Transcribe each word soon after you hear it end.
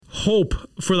hope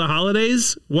for the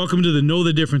holidays? Welcome to the Know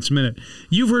the Difference Minute.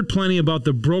 You've heard plenty about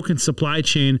the broken supply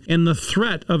chain and the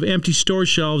threat of empty store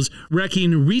shelves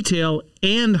wrecking retail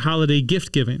and holiday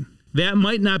gift giving. That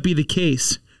might not be the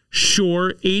case.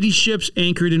 Sure, 80 ships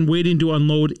anchored and waiting to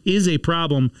unload is a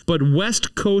problem, but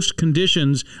West Coast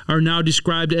conditions are now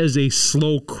described as a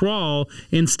slow crawl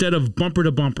instead of bumper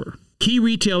to bumper. Key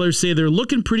retailers say they're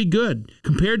looking pretty good.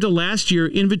 Compared to last year,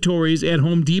 inventories at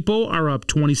Home Depot are up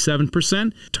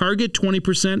 27%, Target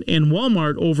 20%, and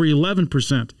Walmart over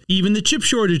 11%. Even the chip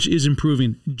shortage is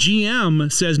improving.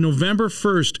 GM says November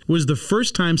 1st was the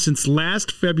first time since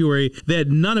last February that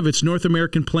none of its North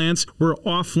American plants were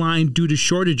offline due to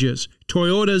shortages.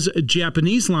 Toyota's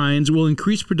Japanese lines will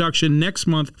increase production next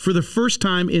month for the first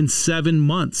time in 7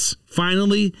 months.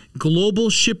 Finally, global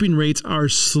shipping rates are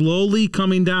slowly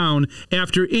coming down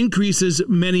after increases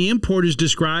many importers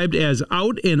described as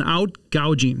out-and-out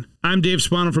gouging. I'm Dave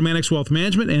Spano from Annex Wealth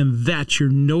Management, and that's your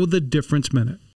Know the Difference Minute.